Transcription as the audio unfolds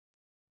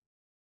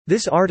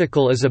This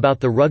article is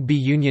about the rugby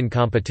union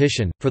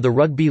competition. For the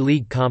rugby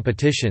league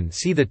competition,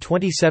 see the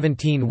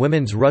 2017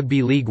 Women's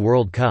Rugby League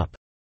World Cup.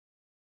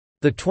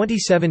 The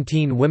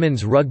 2017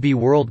 Women's Rugby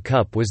World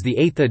Cup was the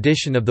 8th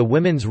edition of the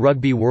Women's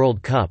Rugby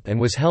World Cup and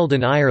was held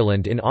in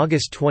Ireland in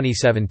August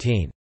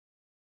 2017.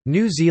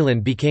 New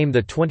Zealand became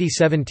the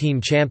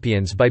 2017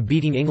 champions by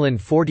beating England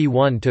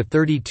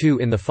 41-32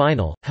 in the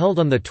final, held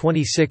on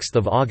 26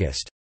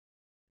 August.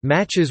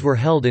 Matches were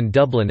held in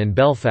Dublin and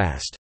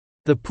Belfast.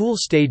 The pool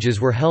stages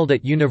were held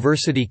at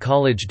University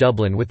College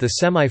Dublin with the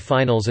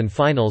semi-finals and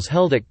finals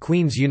held at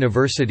Queen's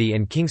University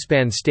and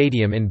Kingspan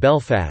Stadium in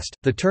Belfast.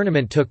 The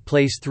tournament took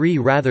place 3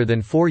 rather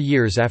than 4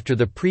 years after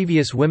the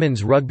previous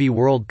Women's Rugby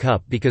World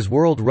Cup because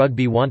World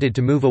Rugby wanted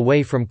to move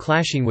away from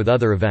clashing with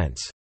other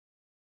events.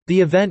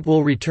 The event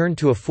will return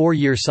to a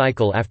 4-year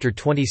cycle after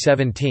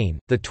 2017.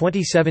 The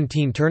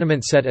 2017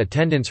 tournament set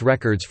attendance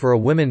records for a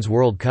Women's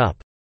World Cup.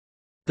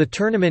 The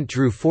tournament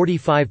drew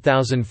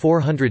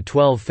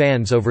 45,412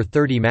 fans over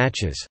 30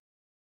 matches.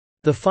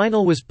 The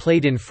final was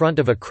played in front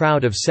of a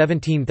crowd of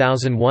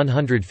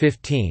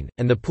 17,115,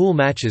 and the pool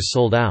matches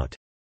sold out.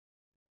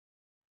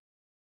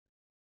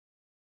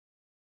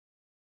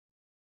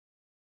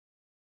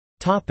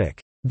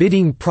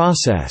 Bidding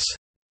process.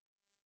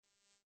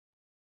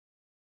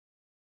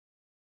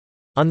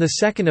 On 2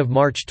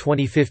 March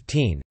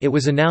 2015, it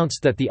was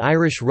announced that the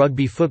Irish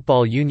Rugby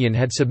Football Union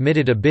had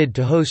submitted a bid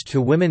to host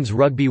the Women's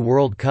Rugby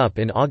World Cup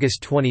in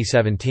August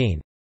 2017.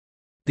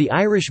 The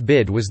Irish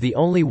bid was the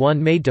only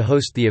one made to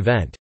host the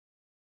event.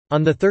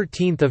 On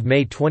 13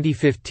 May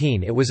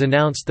 2015 it was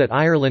announced that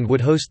Ireland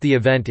would host the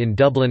event in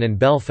Dublin and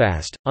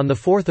Belfast. On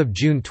 4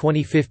 June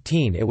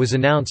 2015 it was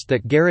announced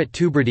that Garrett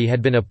Tubridy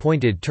had been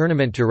appointed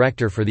tournament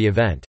director for the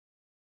event.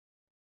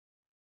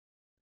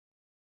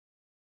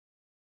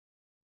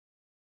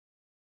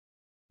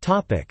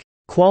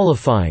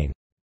 Qualifying.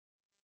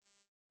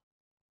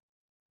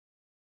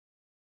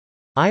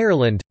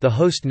 Ireland, the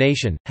host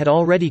nation, had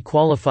already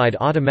qualified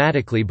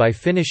automatically by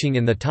finishing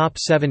in the top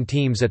 7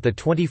 teams at the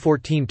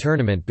 2014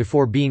 tournament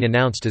before being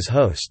announced as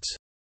hosts.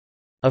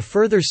 A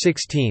further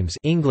 6 teams,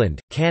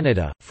 England,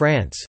 Canada,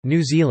 France,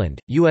 New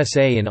Zealand,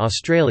 USA and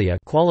Australia,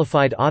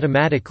 qualified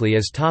automatically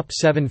as top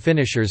 7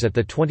 finishers at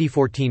the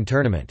 2014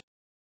 tournament.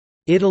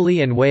 Italy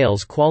and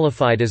Wales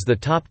qualified as the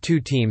top 2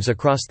 teams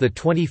across the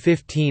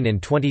 2015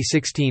 and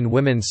 2016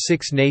 Women's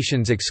Six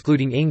Nations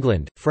excluding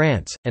England,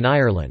 France, and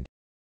Ireland.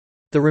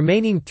 The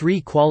remaining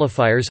 3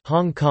 qualifiers,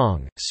 Hong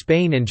Kong,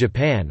 Spain and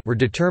Japan, were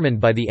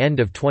determined by the end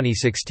of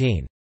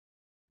 2016.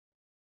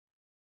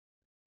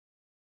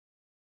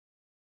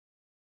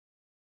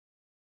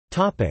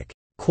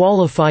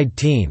 Qualified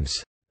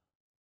teams.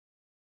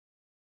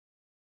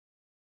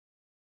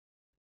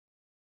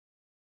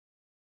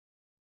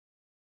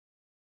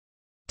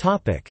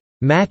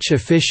 Match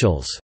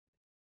officials.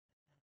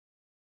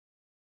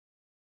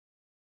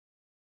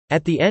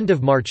 At the end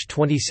of March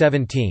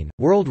 2017,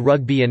 World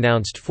Rugby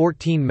announced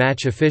 14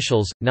 match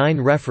officials,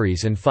 9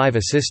 referees and 5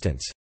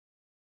 assistants.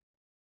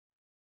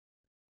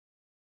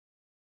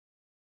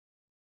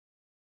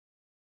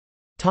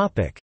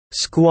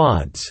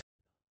 Squads.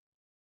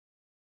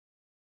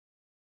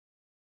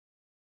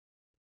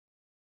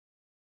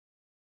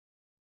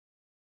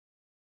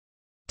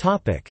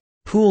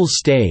 Pool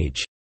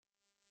stage.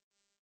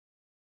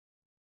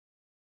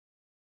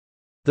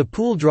 The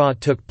pool draw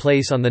took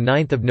place on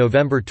 9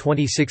 November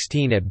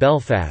 2016 at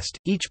Belfast.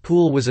 Each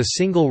pool was a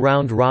single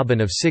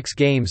round-robin of 6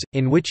 games,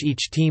 in which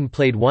each team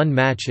played 1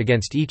 match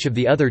against each of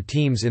the other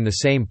teams in the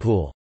same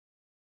pool.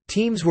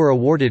 Teams were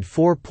awarded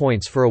 4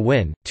 points for a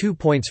win, 2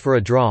 points for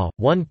a draw,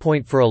 1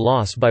 point for a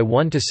loss by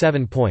 1 to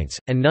 7 points,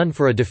 and none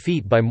for a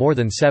defeat by more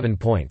than 7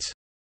 points.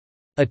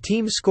 A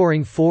team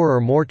scoring 4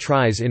 or more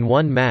tries in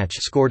one match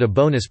scored a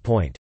bonus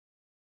point.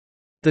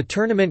 The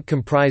tournament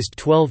comprised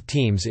 12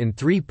 teams in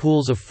 3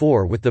 pools of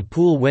 4 with the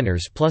pool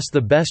winners plus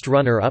the best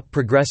runner-up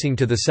progressing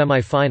to the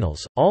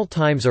semi-finals. All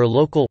times are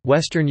local,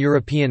 Western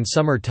European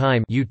Summer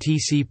Time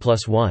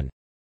UTC+1.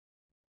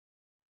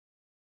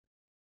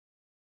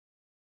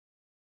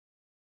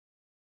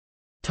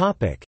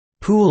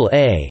 Pool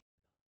A.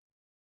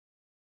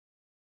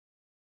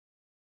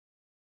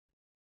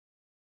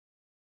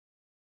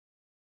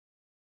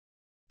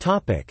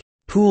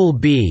 Pool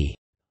B.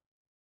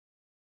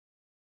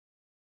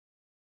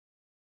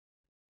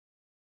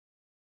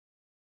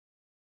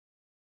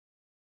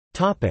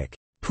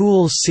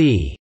 Pool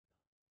C.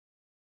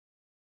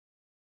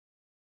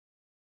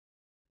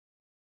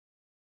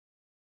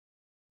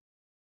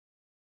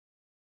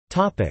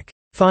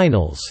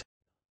 Finals.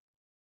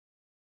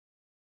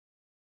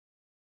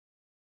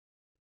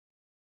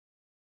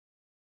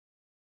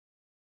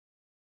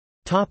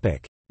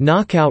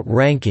 Knockout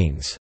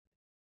rankings.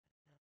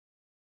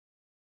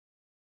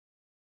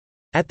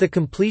 At the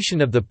completion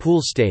of the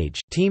pool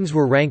stage, teams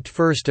were ranked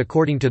first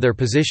according to their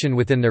position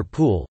within their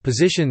pool.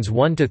 Positions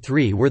 1 to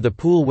 3 were the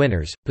pool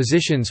winners,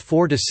 positions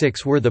 4 to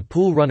 6 were the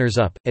pool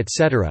runners-up,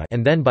 etc.,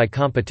 and then by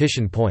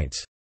competition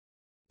points.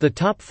 The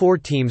top 4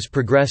 teams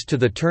progressed to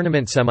the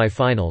tournament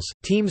semi-finals,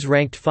 teams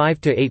ranked 5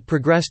 to 8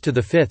 progressed to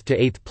the 5th to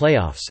 8th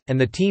playoffs, and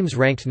the teams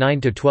ranked 9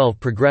 to 12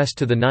 progressed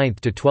to the 9th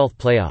to 12th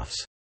playoffs.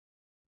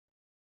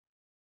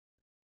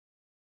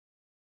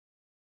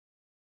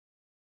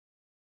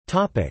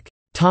 Topic: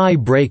 Tie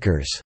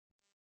breakers.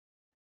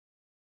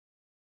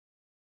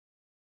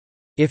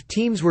 If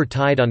teams were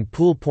tied on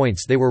pool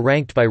points, they were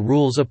ranked by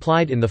rules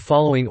applied in the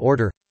following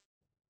order.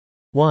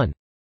 1.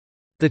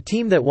 The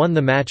team that won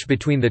the match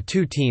between the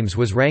two teams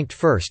was ranked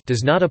first,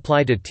 does not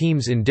apply to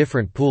teams in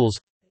different pools.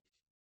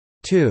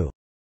 2.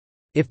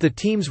 If the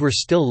teams were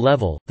still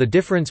level, the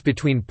difference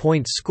between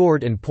points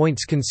scored and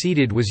points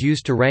conceded was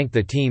used to rank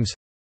the teams.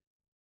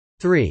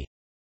 3.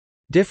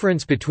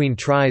 Difference between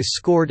tries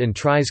scored and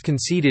tries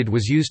conceded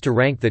was used to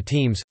rank the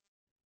teams.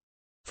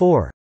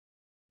 4.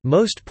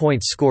 Most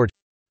points scored.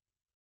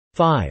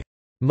 5.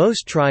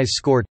 Most tries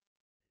scored.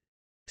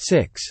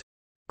 6.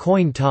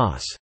 Coin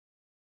toss.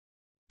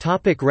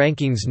 Topic: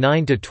 rankings.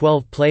 9 to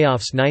 12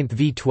 playoffs, 9th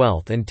v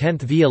 12th and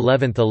 10th v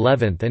 11th,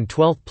 11th and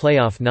 12th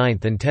playoff,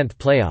 9th and 10th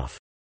playoff.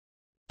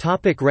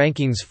 Topic: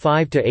 rankings.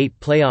 5 to 8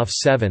 playoff,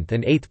 7th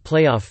and 8th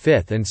playoff,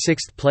 5th and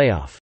 6th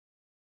playoff.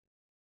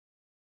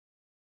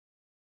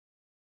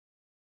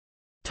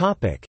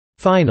 Topic: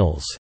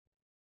 finals.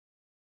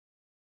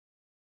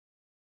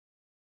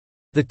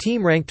 The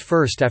team ranked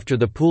first after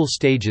the pool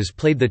stages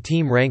played the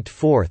team ranked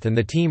fourth, and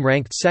the team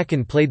ranked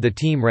second played the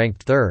team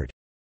ranked third.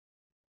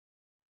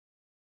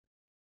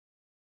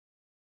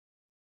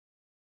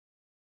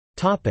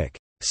 Topic: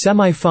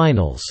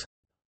 Semi-finals.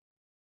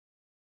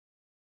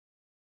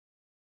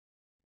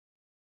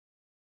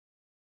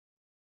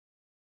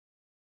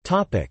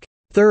 Topic: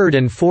 third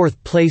and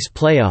fourth place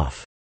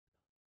playoff.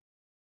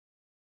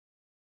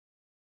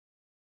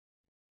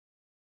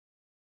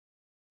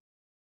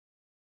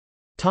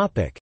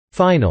 Topic: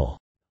 final.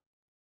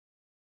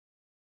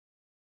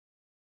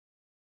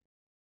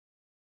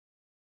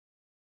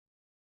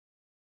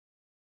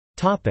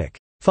 Topic: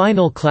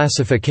 final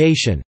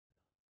classification.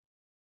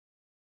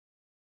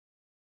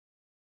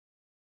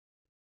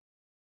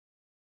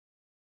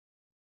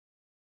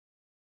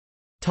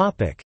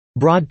 Topic: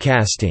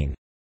 broadcasting.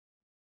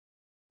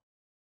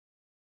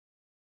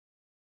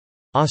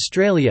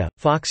 Australia,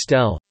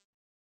 Foxtel.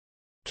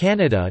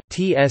 Canada,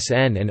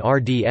 TSN and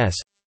RDS.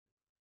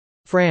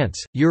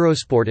 France,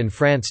 Eurosport and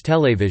France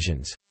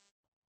Télévisions.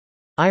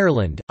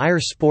 Ireland,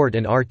 iRsport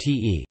and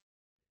RTE.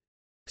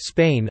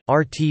 Spain,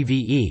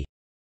 RTVE.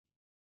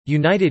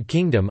 United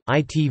Kingdom,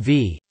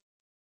 ITV.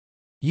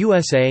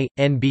 USA,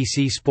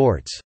 NBC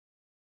Sports.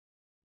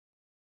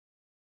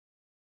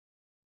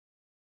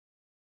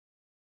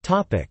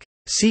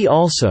 See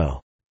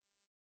also: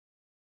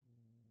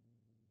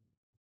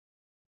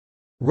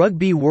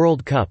 Rugby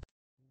World Cup,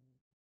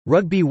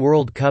 Rugby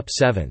World Cup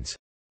Sevens.